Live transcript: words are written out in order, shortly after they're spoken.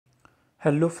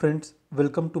Hello friends,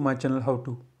 welcome to my channel How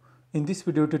To. In this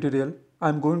video tutorial, I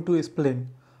am going to explain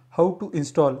how to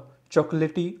install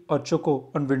Chocolatey or Choco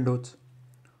on Windows.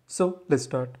 So let's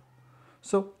start.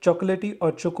 So Chocolatey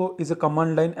or Choco is a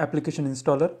command line application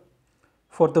installer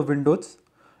for the Windows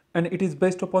and it is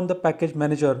based upon the package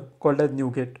manager called as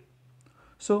NuGet.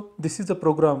 So this is a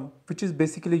program which is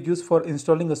basically used for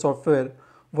installing a software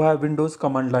via Windows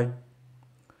command line.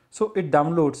 So it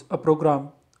downloads a program,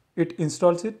 it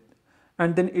installs it,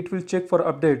 and then it will check for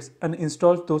updates and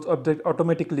installs those updates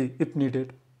automatically if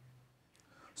needed.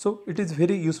 So it is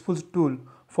very useful tool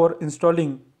for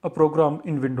installing a program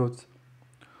in Windows.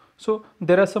 So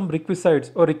there are some requisites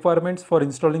or requirements for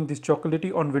installing this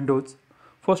Chocolatey on Windows.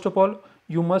 First of all,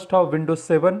 you must have Windows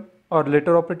 7 or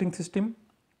later operating system,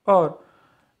 or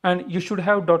and you should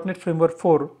have .NET Framework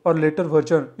 4 or later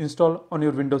version installed on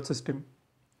your Windows system.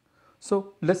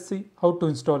 So let's see how to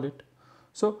install it.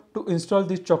 So to install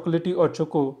this Chocolatey or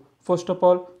Choco, first of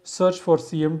all search for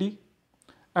CMD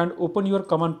and open your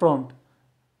command prompt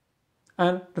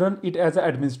and run it as an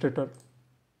administrator.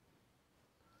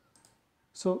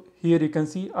 So here you can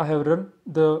see I have run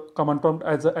the command prompt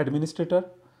as an administrator.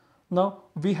 Now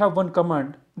we have one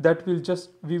command that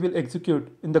we will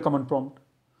execute in the command prompt.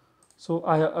 So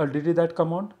I have already that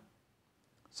command.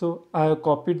 So I have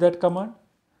copied that command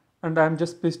and I am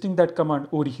just pasting that command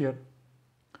over here.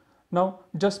 Now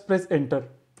just press enter.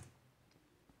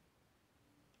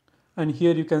 And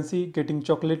here you can see getting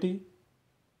Chocolatey.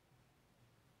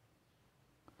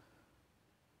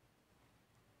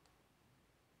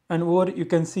 And over you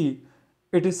can see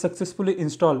it is successfully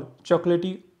installed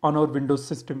Chocolatey on our Windows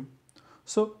system.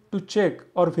 So to check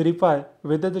or verify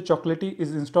whether the Chocolatey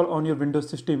is installed on your Windows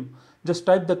system, just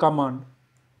type the command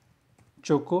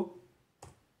choco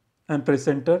and press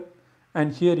enter.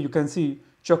 And here you can see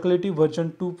Chocolatey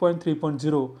version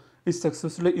 2.3.0 is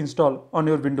successfully installed on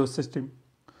your Windows system.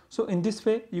 So in this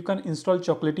way you can install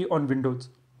Chocolatey on Windows.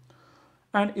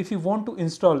 And if you want to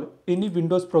install any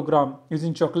Windows program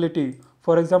using Chocolatey,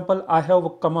 for example, I have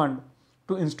a command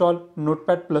to install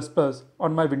Notepad++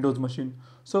 on my Windows machine.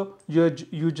 So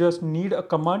you just need a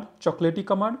command, Chocolatey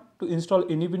command, to install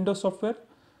any Windows software.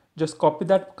 Just copy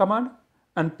that command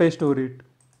and paste over it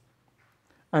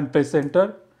and press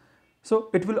enter.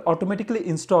 So it will automatically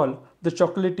install the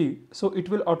Chocolatey. So it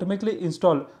will automatically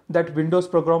install that Windows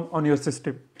program on your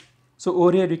system. So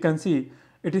over here you can see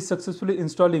it is successfully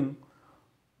installing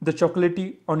the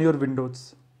Chocolatey on your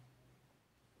Windows.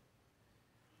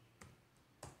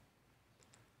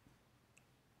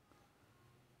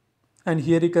 And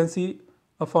here you can see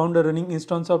I found a running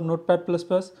instance of Notepad++,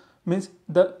 means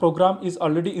the program is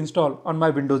already installed on my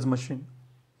Windows machine.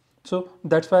 So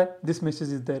that's why this message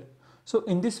is there. So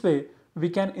in this way we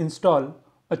can install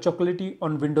a Chocolatey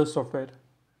on Windows software.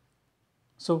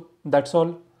 So that's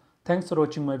all. Thanks for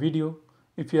watching my video.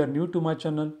 If you are new to my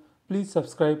channel, please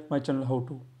subscribe my channel How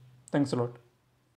To. Thanks a lot.